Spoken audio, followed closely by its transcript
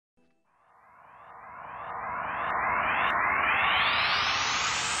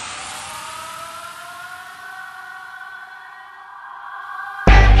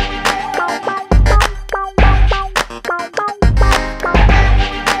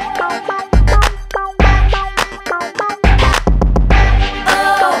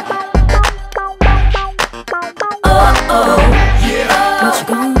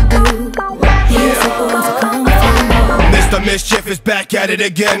back at it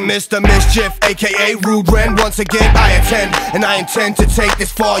again. Mr. Mischief, aka RudeRen. Once again I attend, and I intend to take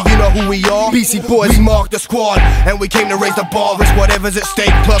this far. You know who we are, BC boys, we mark the squad, and we came to raise the bar. Risk whatever's at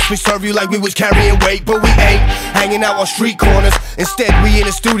stake, plus we serve you like we was carrying weight. But we ain't hanging out on street corners. Instead we in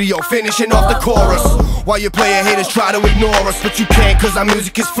the studio finishing off the chorus, while your player haters try to ignore us. But you can't, cause our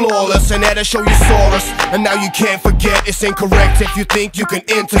music is flawless, and that'll show you saw us. And now you can't forget, it's incorrect if you think you can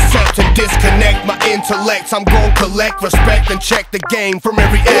intercept and disconnect my intellect. I'm gon' collect respect and check the game from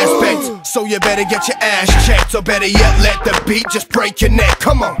every aspect. So you better get your ass checked, or better yet let the beat just break your neck.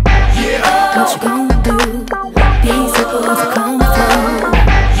 Come on. Yeah. What you gonna do? These boys are coming through.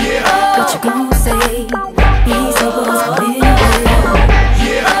 Yeah. What you gonna say? These boys are winning.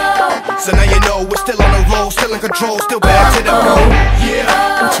 Yeah. So now you know we're still on the roll, still in control, still back to the bone.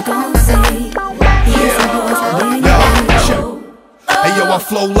 Yeah. What you gonna say? These boys are winning. Hey yo, I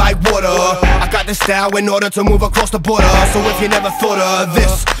flow like water. I got the style in order to move across the border. So if you never thought of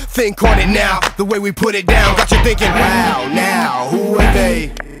this, think on it now. The way we put it down got you thinking, wow, now who are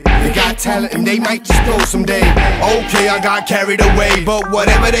they? They got talent and they might just blow someday. Okay, I got carried away, but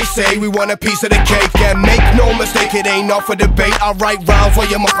whatever they say, we want a piece of the cake. And make no mistake, it ain't up for debate. I write rhymes while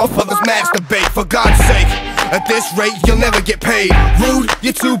your motherfuckers masturbate. For God's sake, at this rate, you'll never get paid. Rude,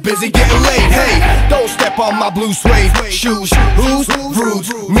 you're too busy getting laid. Hey, don't step on my blue suede shoes. Who's rude?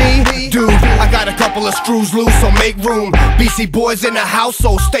 Me? Dude, I got a couple of screws loose, so make room. BC boys in the house,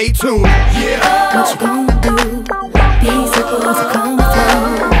 so stay tuned. Yeah. What you gonna do? These boys are coming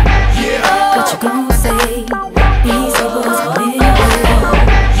through. Yeah. What you gonna say? These boys are winning.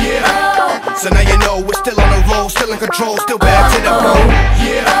 Yeah. So now you know we're still on the roll, still in control, still back to the bone.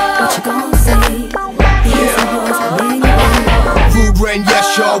 Yeah. What you gonna say? These boys are winning. RudeRen,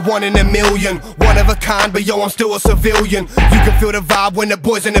 yes y'all, one in a million. One of a kind, but yo, I'm still a civilian. You can feel the vibe when the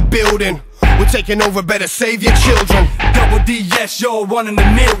boys in the building. We're taking over, better save your children. Double D, yes, you're one in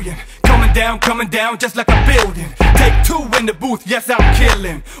a million. Coming down, just like a building. Take two in the booth, yes, I'm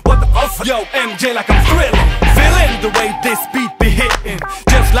killing. What the fuck, yo, MJ, like I'm thrilling. Feeling the way this beat be hitting,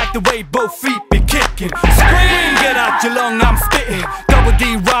 just like the way both feet be kicking. Scream, get out your lung, I'm spitting. Double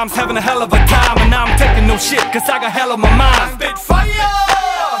D rhymes, having a hell of a time, and I'm taking no shit, cause I got hell on my mind. Spit fire!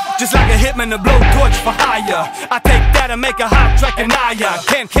 Just like a hitman to blow torch for hire. I take that and make a hot track and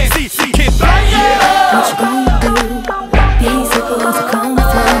can't see, kid fire. What you gonna do? These boys are coming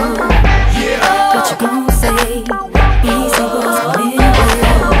through. Yeah. What you gonna say? These boys are winning.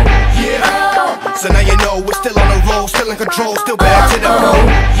 Yeah. So now you know we're still on the roll, still in control, still back to the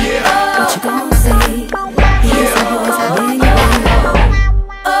bone.